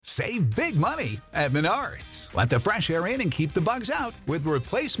Save big money at Menards. Let the fresh air in and keep the bugs out with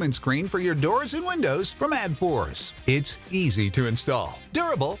replacement screen for your doors and windows from AdForce. It's easy to install,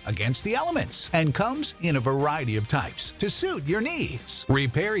 durable against the elements, and comes in a variety of types to suit your needs.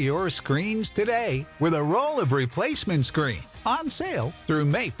 Repair your screens today with a roll of replacement screen on sale through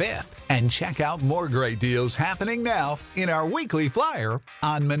May 5th. And check out more great deals happening now in our weekly flyer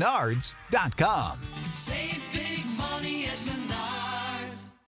on Menards.com. Save big money at Menards.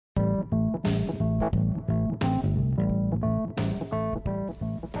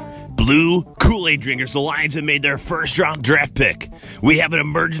 Blue Kool-Aid drinkers, the Lions have made their first-round draft pick. We have an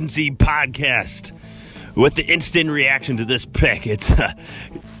emergency podcast with the instant reaction to this pick. It's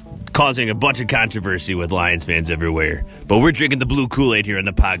causing a bunch of controversy with Lions fans everywhere. But we're drinking the Blue Kool-Aid here on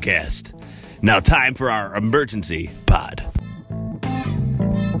the podcast. Now time for our emergency pod.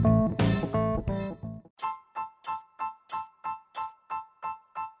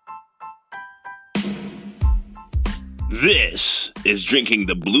 This is Drinking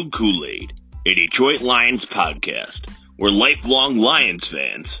the Blue Kool-Aid, a Detroit Lions podcast. We're lifelong Lions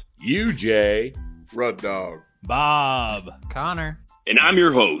fans. You, Jay. Rud Dog. Bob. Connor. And I'm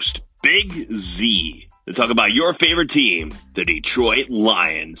your host, Big Z, to talk about your favorite team, the Detroit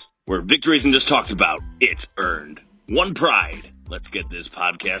Lions, where victory isn't just talked about, it's earned. One pride. Let's get this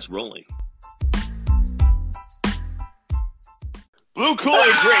podcast rolling. Blue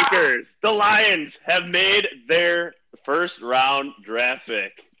Kool-Aid drinkers, the Lions have made their first round draft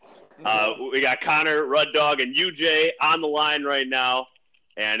pick. We got Connor, Rud Dog, and UJ on the line right now.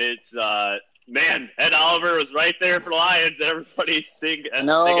 And it's, man, Ed Oliver was right there for the Lions. Everybody's thinking Ed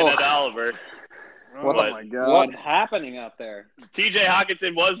Oliver. Oh, my God. What's happening out there? TJ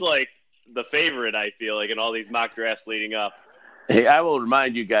Hockenson was like the favorite, I feel like, in all these mock drafts leading up. Hey, I will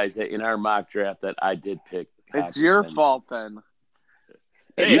remind you guys that in our mock draft that I did pick Hockenson. It's your fault then.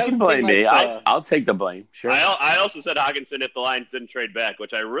 Hey, you can blame me. I'll take the blame. Sure. I also said Hockenson if the Lions didn't trade back,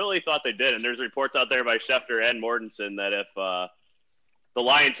 which I really thought they did. And there's reports out there by Schefter and Mortensen that if the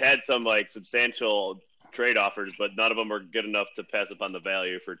Lions had some like substantial trade offers, but none of them were good enough to pass up on the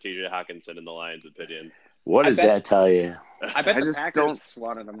value for TJ Hockenson in the Lions' opinion. What does that tell you? I bet the Packers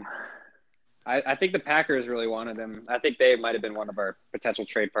wanted him. I think the Packers really wanted him. I think they might have been one of our potential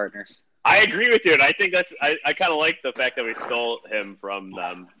trade partners. I agree with you, and I think I kind of like the fact that we stole him from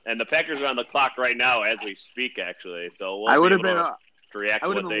them. And the Packers are on the clock right now as we speak, actually. So I would have been react to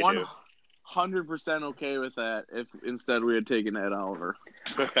what they do. 100% okay with that if instead we had taken Ed Oliver.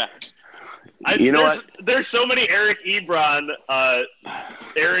 You know what? There's so many Eric Ebron,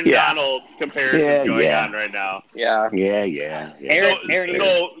 Aaron Donald comparisons going on right now. Yeah.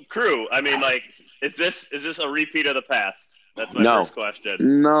 So, crew, I mean, like, is this a repeat of the past? That's my first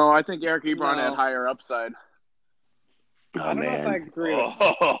question. No, I think Eric Ebron had higher upside. Oh, man. I don't know if I agree.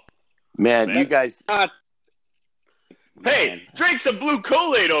 Man, you guys. Hey, drink some Blue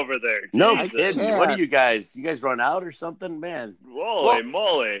Kool-Aid over there. No kidding. What are you guys? You guys run out or something? Man. Holy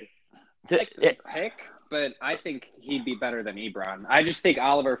moly. Pick, but I think he'd be better than Ebron. I just think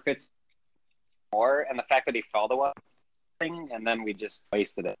Oliver fits more, and the fact that he fell to one thing, and then we just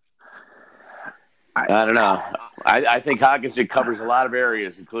wasted it. I don't know. I think Hockenson covers a lot of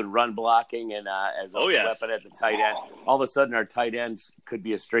areas, including run blocking and as a weapon at the tight end. All of a sudden, our tight ends could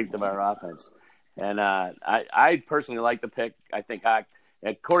be a strength of our offense. And I personally like the pick. I think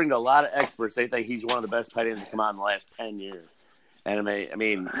according to a lot of experts, they think he's one of the best tight ends to come out in the last 10 years. And I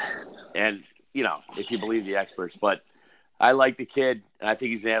mean, and you know, if you believe the experts, but I like the kid, and I think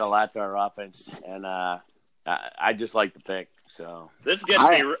he's gonna add a lot to our offense. And I just like the pick. So this gets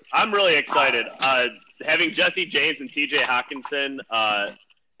me. I'm really excited. Having Jesse James and T.J. Hockenson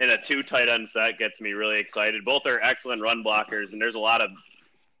in a 2 tight end set gets me really excited. Both are excellent run blockers, and there's a lot of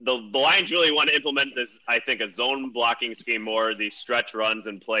the Lions really want to implement this. I think a zone blocking scheme more, these stretch runs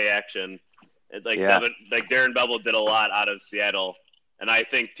and play action. Like Darren Bevel did a lot out of Seattle, and I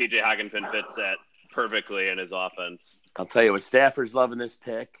think T.J. Hockenson fits that perfectly in his offense. I'll tell you what, Stafford's loving this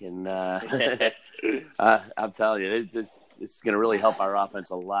pick, and I'm telling you, this is going to really help our offense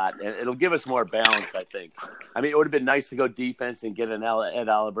a lot, and it'll give us more balance, I think. I mean, it would have been nice to go defense and get an Ed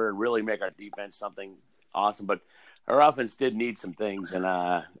Oliver and really make our defense something awesome, but our offense did need some things, and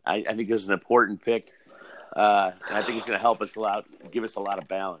I think this is an important pick. And I think it's going to help us a lot, give us a lot of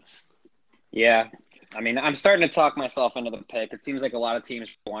balance. Yeah. I mean, I'm starting to talk myself into the pick. It seems like a lot of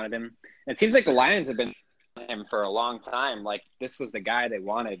teams wanted him. It seems like the Lions have been him for a long time. Like, this was the guy they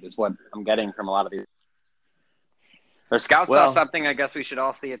wanted is what I'm getting from a lot of these. Their scouts saw something. I guess we should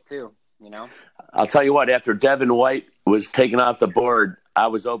all see it too, you know? I'll tell you what, after Devin White was taken off the board, I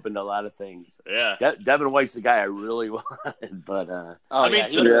was open to a lot of things. Yeah. Devin White's the guy I really wanted, but the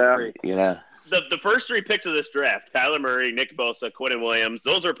first 3 picks of this draft, Kyler Murray, Nick Bosa, Quinnen Williams,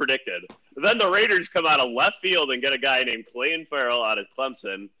 those are predicted. Then the Raiders come out of left field and get a guy named Clayton Farrell out of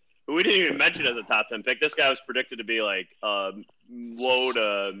Clemson, who we didn't even mention as a top 10 pick. This guy was predicted to be like low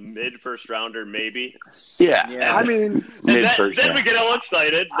to mid first rounder, maybe. Yeah. I mean, mid first. Then we get all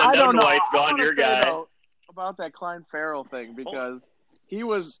excited. Then Devin White's gone, your guy. About that Klein Farrell thing, because he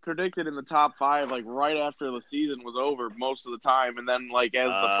was predicted in the top 5 like right after the season was over most of the time, and then like as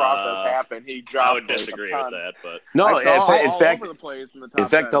the process happened, he dropped. I would disagree with that, but no, in fact, over the place in the top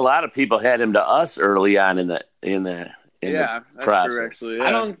 10. a lot of people had him to us early on in the that's process. true, actually. Yeah.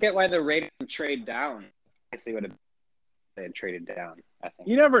 I don't get why the Raiders trade down. I see what they had traded down. I think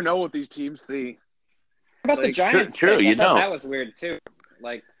you never know what these teams see. What about the Giants? True, I thought that was weird too.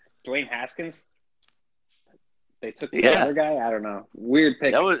 Like Dwayne Haskins. They took the other guy. I don't know. Weird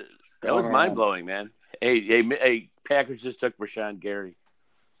pick. That was mind blowing, man. Hey, Packers just took Rashawn Gary.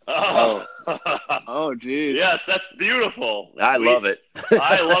 Oh, geez. Yes, that's beautiful. I love it.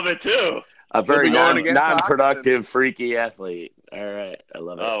 I love it too. A very non-productive, freaky athlete. All right, I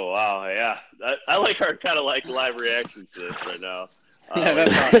love it. Oh wow, yeah. I like our kind of like live reactions to this right now.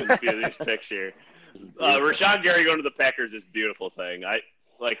 That's awesome. A few of these picks here. Rashawn Gary going to the Packers is a beautiful thing.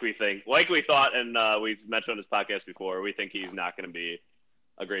 Like we thought, and we've mentioned on this podcast before, we think he's not going to be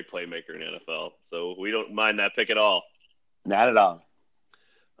a great playmaker in the NFL. So we don't mind that pick at all. Not at all.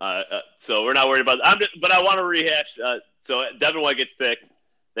 So we're not worried about that. But I want to rehash. So Devin White gets picked.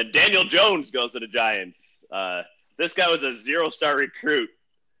 Then Daniel Jones goes to the Giants. This guy was a 0-star recruit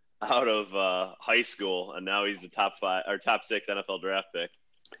out of high school, and now he's the top 6 NFL draft pick,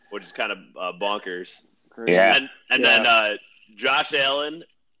 which is kind of bonkers. Yeah. And then Josh Allen.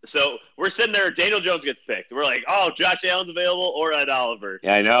 So we're sitting there. Daniel Jones gets picked. We're like, oh, Josh Allen's available or Ed Oliver.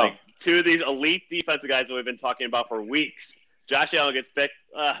 Yeah, I know. Like, 2 of these elite defensive guys that we've been talking about for weeks. Josh Allen gets picked.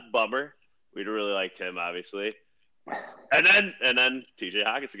 Bummer. We'd really liked him, obviously. And then TJ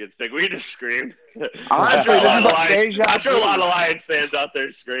Hockenson gets picked. We just screamed. I'm sure a lot of Lions fans out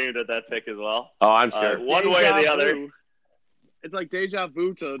there screamed at that pick as well. Oh, I'm sure. One way or the other. It's like deja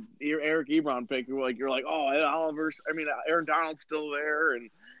vu to your Eric Ebron pick. You're like, oh, Aaron Donald's still there, and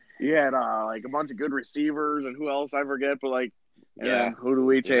you had like a bunch of good receivers, and who else I forget, but who do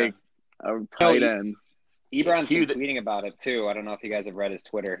we take? A tight end. Ebron's been tweeting about it too. I don't know if you guys have read his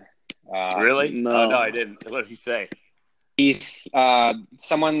Twitter. Really? No. Oh, no, I didn't. What did he say?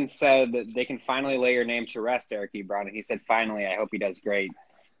 Someone said that they can finally lay your name to rest, Eric Ebron, and he said, finally, I hope he does great.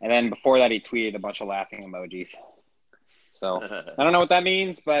 And then before that, he tweeted a bunch of laughing emojis. So I don't know what that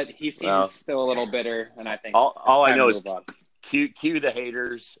means, but he seems still a little bitter, and I think all I know is cue the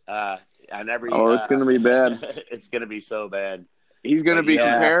haters on every. Oh, it's going to be bad. It's going to be so bad. He's going to be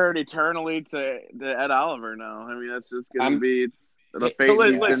compared eternally to Ed Oliver now. I mean, that's just going to be the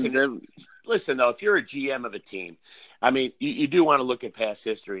fate. Listen, though, if you're a GM of a team, I mean, you do want to look at past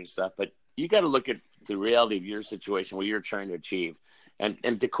history and stuff, but you got to look at the reality of your situation, what you're trying to achieve.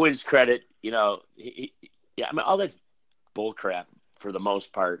 And to Quinn's credit, I mean, all that's bullcrap for the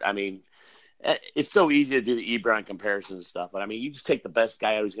most part. I mean, it's so easy to do the Ebron comparisons and stuff, but I mean, you just take the best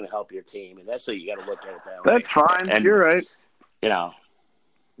guy out who's going to help your team, and that's how you got to look at it that way. That's fine. And, you're right.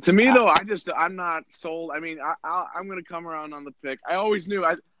 To me, though, I'm not sold. I mean, I'm going to come around on the pick. I always knew.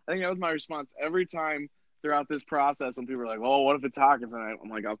 I think that was my response every time throughout this process when people are like, "Oh, what if it's Hockenson?" I'm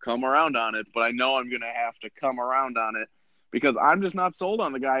like, "I'll come around on it," but I know I'm going to have to come around on it because I'm just not sold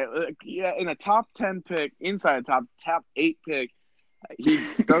on the guy. In a top 10 pick, inside a top 8 pick, he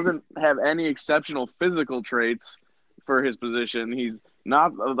doesn't have any exceptional physical traits for his position. He's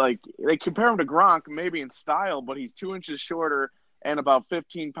not like they compare him to Gronk maybe in style, but he's 2 inches shorter and about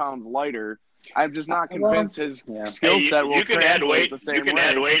 15 pounds lighter. I'm just not convinced his skill set will translate the same way. You can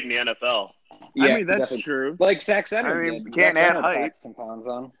add weight in the NFL. Yeah, I mean, that's true. Like Zach Center. I mean, you can't add height. Some pounds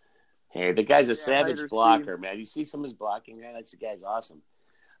on. Hey, the guy's a savage blocker, man. You see some of his blocking, man? That guy's awesome.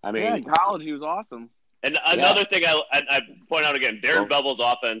 I mean, in college, he was awesome. And another thing I point out again, Darren Bevel's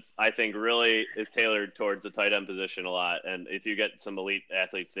offense, I think, really is tailored towards the tight end position a lot. And if you get some elite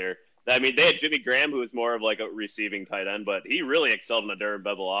athletes there, I mean, they had Jimmy Graham, who was more of like a receiving tight end, but he really excelled in the Darren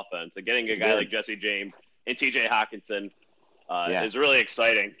Bevel offense. And getting a guy like Jesse James and TJ Hockenson is really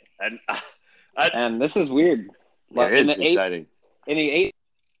exciting. And this is weird. It is exciting. In the 8,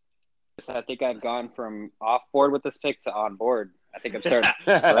 I think I've gone from off board with this pick to on board. I think I'm starting.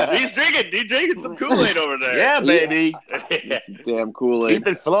 He's drinking some Kool-Aid over there. Yeah, baby. It's damn Kool-Aid. Keep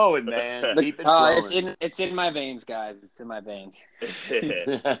it flowing, man. Keep it flowing. It's in my veins, guys. It's in my veins.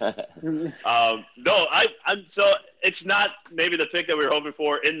 No, I'm so it's not maybe the pick that we were hoping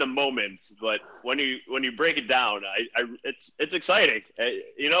for in the moment, but when you break it down, it's exciting.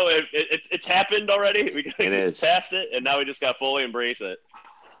 It's happened already. We past it, and now we just got to fully embrace it.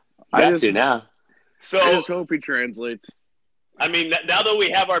 I just hope he translates. I mean, now that we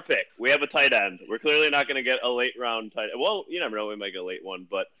have our pick, we have a tight end. We're clearly not going to get a late round tight end. Well, you never know. We might get a late one.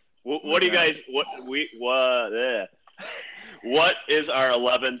 But what do you guys – what is our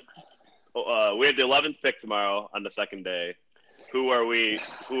 11th? We have the 11th pick tomorrow on the second day. Who are we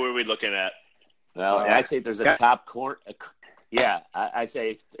looking at? Well, I say if there's a top corner – yeah, I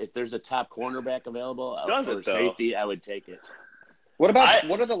say if there's a top cornerback available for safety, I would take it. What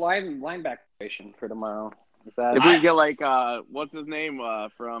are the linebacker situation for tomorrow? If we get what's his name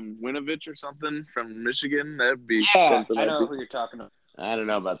from Winovich or something from Michigan, that'd be something. I know who you're talking about. I don't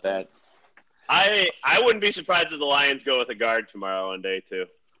know about that. I wouldn't be surprised if the Lions go with a guard tomorrow on day 2.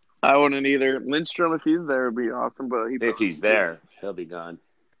 I wouldn't either. Lindstrom, if he's there, would be awesome. But if he's there, he'll be gone.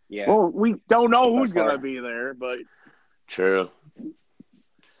 Yeah. Well, we don't know who's gonna be there, but true.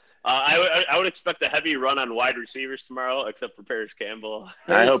 I would expect a heavy run on wide receivers tomorrow, except for Paris Campbell.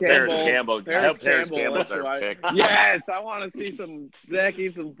 I hope Paris Campbell's our pick. Yes, I want to see some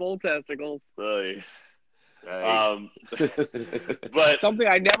Zachy, some bull testicles. Really? Right. But something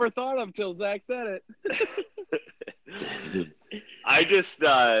I never thought of till Zach said it. I just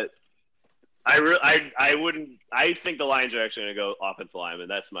I think the Lions are actually going to go offensive lineman.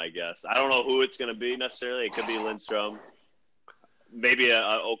 That's my guess. I don't know who it's going to be necessarily. It could be Lindstrom. Maybe an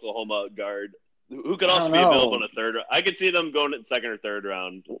Oklahoma guard who could also be available in the third. I could see them going in the second or third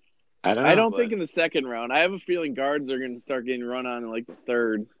round. I don't think in the second round. I have a feeling guards are going to start getting run on in the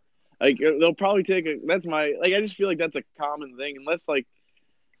third. They'll probably take that's my I just feel like that's a common thing unless I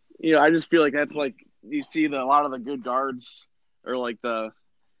just feel like that's you see a lot of the good guards or the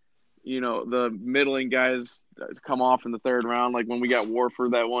middling guys come off in the third round. Like when we got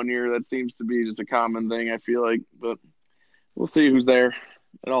Warford that one year, that seems to be just a common thing. I feel like, but. We'll see who's there.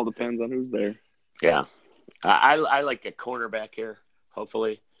 It all depends on who's there. Yeah. I like a cornerback here,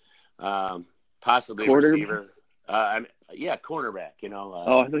 hopefully. Possibly a receiver. Cornerback, I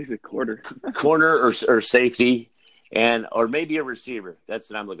thought you said quarter. Corner or safety, or maybe a receiver. That's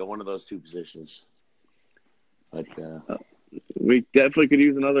what I'm looking at, one of those two positions. But we definitely could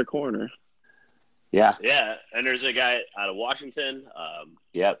use another corner. Yeah. Yeah, and there's a guy out of Washington.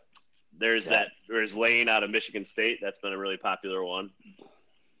 Yep. There's Lane out of Michigan State. That's been a really popular one.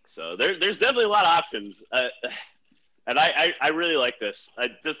 So there's definitely a lot of options. And I really like this.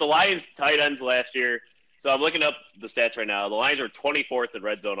 Just the Lions tight ends last year. So I'm looking up the stats right now. The Lions were 24th in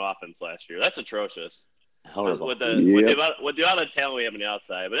red zone offense last year. That's atrocious. Horrible. With the amount of talent we have on the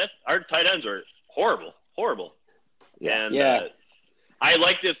outside. But our tight ends are horrible. Yeah. And I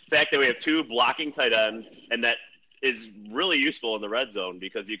like the fact that we have 2 blocking tight ends, and that is really useful in the red zone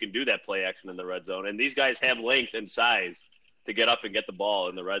because you can do that play action in the red zone. And these guys have length and size to get up and get the ball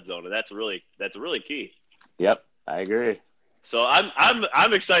in the red zone, and that's really key. Yep, I agree. So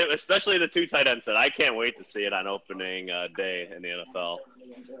I'm excited, especially the 2 tight ends. I can't wait to see it on opening day in the NFL.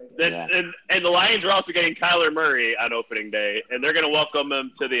 And the Lions are also getting Kyler Murray on opening day, and they're going to welcome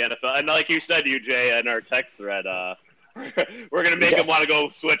him to the NFL. And like you said, Jay, in our text thread, we're going to make him want to go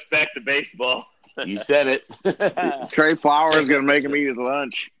switch back to baseball. You said it. Trey Flowers is going to make him eat his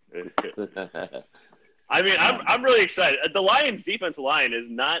lunch. I mean, I'm really excited. The Lions' defensive line is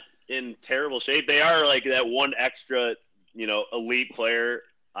not in terrible shape. They are that one extra, elite player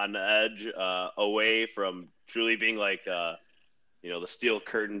on the edge away from truly being the steel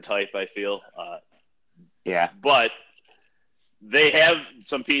curtain type, I feel. Yeah. But they have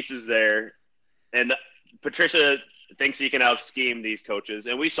some pieces there. And Patricia thinks he can out-scheme these coaches,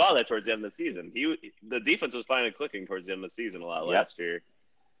 and we saw that towards the end of the season. The defense was finally clicking towards the end of the season a lot last year.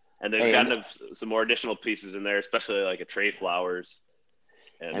 And they've gotten some more additional pieces in there, especially like a Trey Flowers.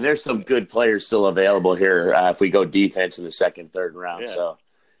 And there's some good players still available here if we go defense in the second, third round. Yeah. So,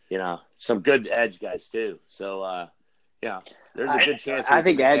 some good edge guys too. So, there's a good chance. I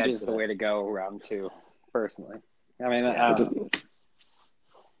think edge is the way to go round 2, personally. I mean,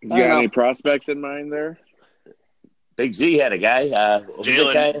 you got any prospects in mind there? Big Z had a guy.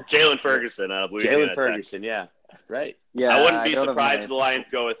 Jalen Ferguson out of Louisiana. Jalen Ferguson, yeah. Right. Yeah, I wouldn't be surprised if the Lions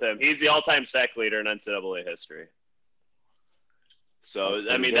go with him. He's the all-time sack leader in NCAA history. So,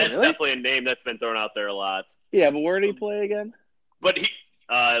 that's definitely a name that's been thrown out there a lot. Yeah, but where did he play again? But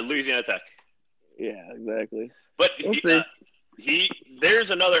Louisiana Tech. Yeah, exactly. But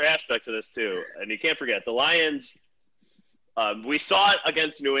there's another aspect to this too, and you can't forget the Lions. We saw it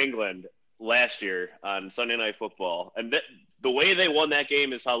against New England last year on Sunday Night Football, and the way they won that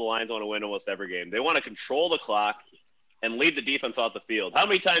game is how the Lions want to win almost every game. They want to control the clock and lead the defense off the field. How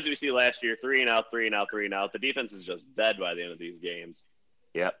many times did we see last year? 3 and out. The defense is just dead by the end of these games.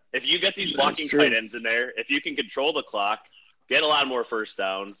 Yep. If you get these blocking tight ends in there, if you can control the clock, get a lot more first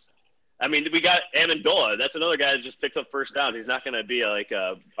downs. I mean, we got Amendola. That's another guy that just picked up first down. He's not going to be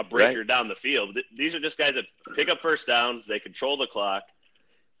a breaker down the field. These are just guys that pick up first downs. They control the clock,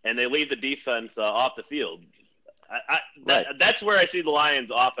 and they lead the defense off the field. That's where I see the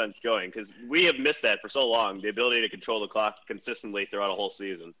Lions' offense going, because we have missed that for so long, the ability to control the clock consistently throughout a whole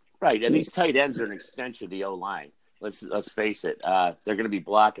season. Right, and these tight ends are an extension of the O-line. Let's face it. They're going to be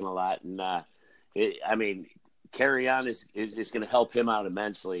blocking a lot, and Kerryon is going to help him out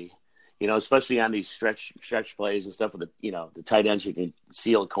immensely. Especially on these stretch plays and stuff with the tight ends who can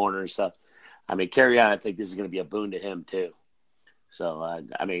seal a corner and stuff. Kerryon, I think this is going to be a boon to him too. So,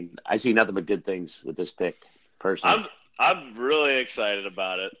 I see nothing but good things with this pick, personally. I'm really excited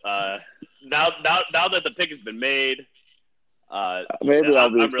about it. Now that the pick has been made, maybe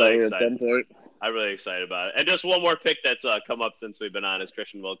I'll be excited at some point. I'm really excited about it. And just one more pick that's come up since we've been on is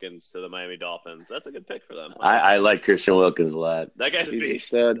Christian Wilkins to the Miami Dolphins. That's a good pick for them. I like Christian Wilkins a lot. That guy's a beast.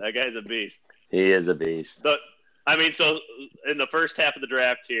 That guy's a beast. He is a beast. So in the first half of the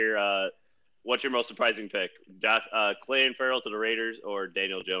draft here, what's your most surprising pick? Clayton Farrell to the Raiders or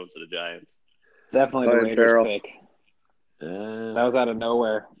Daniel Jones to the Giants? Definitely the Raiders pick. That was out of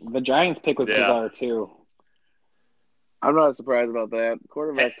nowhere. The Giants pick was bizarre too. I'm not surprised about that.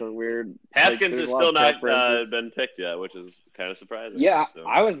 Quarterbacks are weird. Haskins has still not been picked yet, which is kind of surprising. Yeah, so.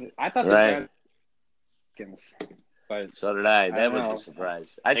 I thought the Giants. But so did I. That was a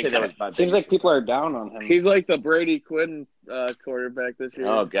surprise. I'd say that was. Seems like people are down on him. He's like the Brady Quinn quarterback this year.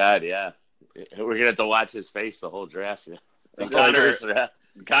 Oh God, yeah. We're gonna have to watch his face the whole draft. Connor,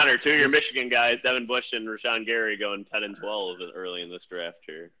 two of your Michigan guys, Devin Bush and Rashawn Gary, going 10 and 12 early in this draft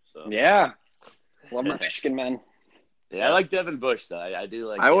here. So yeah, love my Michigan men. Yeah, I like Devin Bush, though. I do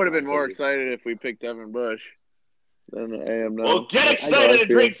like. I would have been more excited if we picked Devin Bush than I am now. Well, get excited and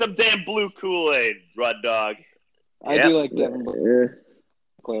drink some damn blue Kool-Aid, Rud Dog. I do like Devin Bush. Yeah.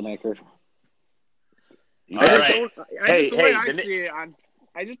 Playmaker.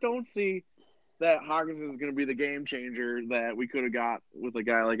 I just don't see that Hawkins is going to be the game changer that we could have got with a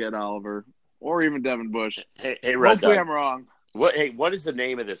guy like Ed Oliver or even Devin Bush. Hey, Rud Hopefully, Dog. I'm wrong. What is the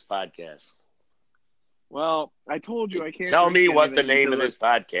name of this podcast? Well, I told you I can't. Tell me what the name of this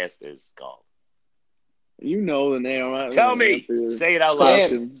podcast is called. You know the name. Tell me. Say it out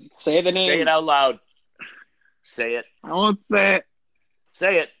loud. Say the name. Say it out loud. Say it. I won't say it.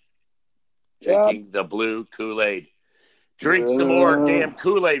 Say it. Drinking the blue Kool-Aid. Drink some more damn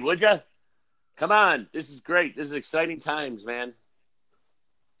Kool-Aid, would you? Come on. This is great. This is exciting times, man.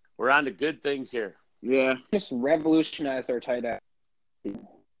 We're on to good things here. Yeah. Just revolutionized our tight end.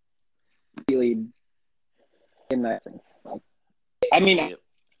 Really. But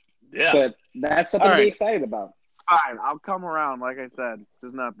that's something to be excited about. Fine, I'll come around. Like I said,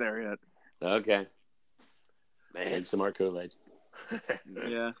 it's not there yet. Okay. Man, some more Kool-Aid.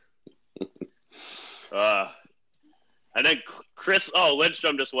 Yeah. And then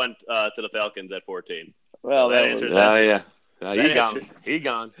Lindstrom just went to the Falcons at 14. Well, so that answers that. Yeah. He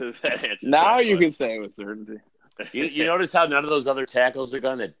gone. Now you can say it with certainty. You notice how none of those other tackles are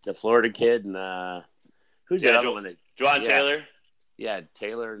gone? The Florida kid and who's the other one? Juwan Taylor. Yeah,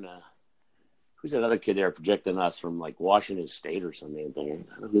 Taylor and who's that other kid there projecting us from like Washington State or something? I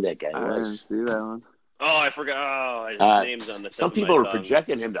don't know who that guy was. I didn't see that one. Oh, I forgot. His name's on the tip some people are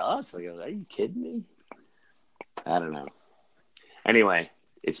projecting him to us. Like, are you kidding me? I don't know. Anyway,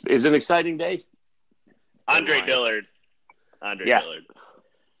 it's an exciting day. Andre Dillard. Dillard.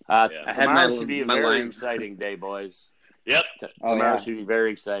 Tomorrow should be a very exciting day, boys. Yep. Tomorrow should be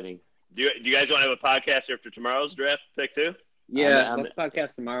very exciting. Do you guys want to have a podcast after tomorrow draft pick too? Yeah, let's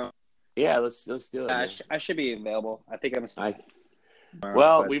podcast tomorrow. Yeah, let's do it. I should be available. I think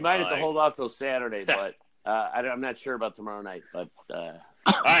we might have to hold off till Saturday, but I'm not sure about tomorrow night. But all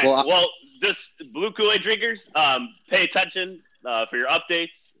right. Well, just blue Kool-Aid drinkers, pay attention for your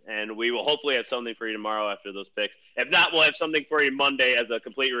updates, and we will hopefully have something for you tomorrow after those picks. If not, we'll have something for you Monday as a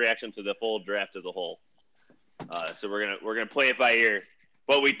complete reaction to the full draft as a whole. So we're gonna play it by ear.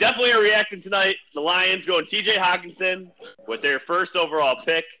 But we definitely are reacting tonight. The Lions going T.J. Hockenson with their first overall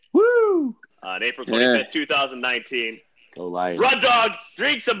pick. Woo! On April 25th, 2019. Go Lions. Rud Dog,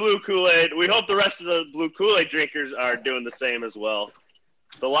 drink some blue Kool-Aid. We hope the rest of the blue Kool-Aid drinkers are doing the same as well.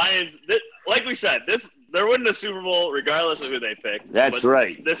 The Lions, like we said, this they're winning the Super Bowl regardless of who they picked. That's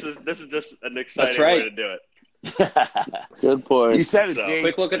right. This is just an exciting way to do it. Good point. You said it, Jake.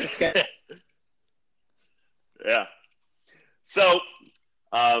 Quick look at the schedule. Yeah. So,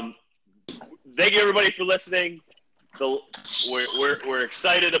 thank you everybody for listening. We're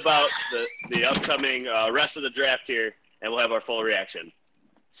excited about the upcoming rest of the draft here, and we'll have our full reaction.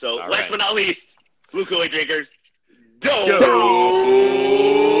 So, last but not least, Blue Kool-Aid drinkers,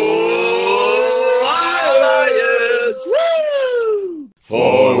 Lions! Woo!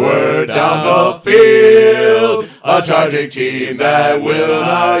 Forward down the field, a charging team that will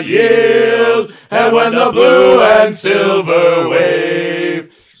not yield. And when the blue and silver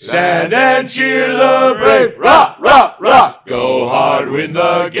wave, stand and cheer the brave. Rock, rock, rock! Go hard, win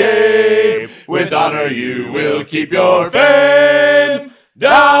the game. With honor you will keep your fame.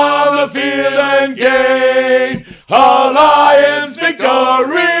 Down the field and gain a Lions victory.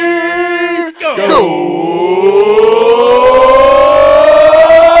 Go!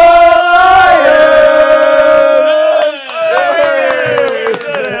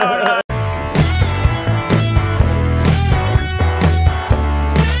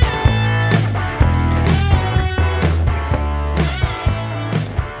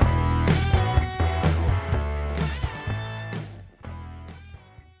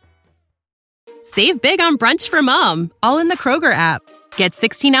 Save big on brunch for mom, all in the Kroger app. Get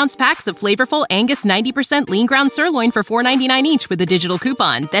 16-ounce packs of flavorful Angus 90% lean ground sirloin for $4.99 each with a digital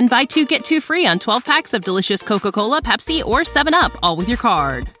coupon. Then buy 2, get 2 free on 12 packs of delicious Coca-Cola, Pepsi, or 7-Up, all with your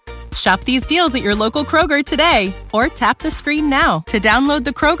card. Shop these deals at your local Kroger today, or tap the screen now to download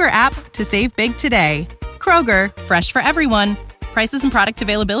the Kroger app to save big today. Kroger, fresh for everyone. Prices and product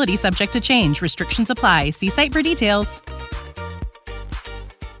availability subject to change. Restrictions apply. See site for details.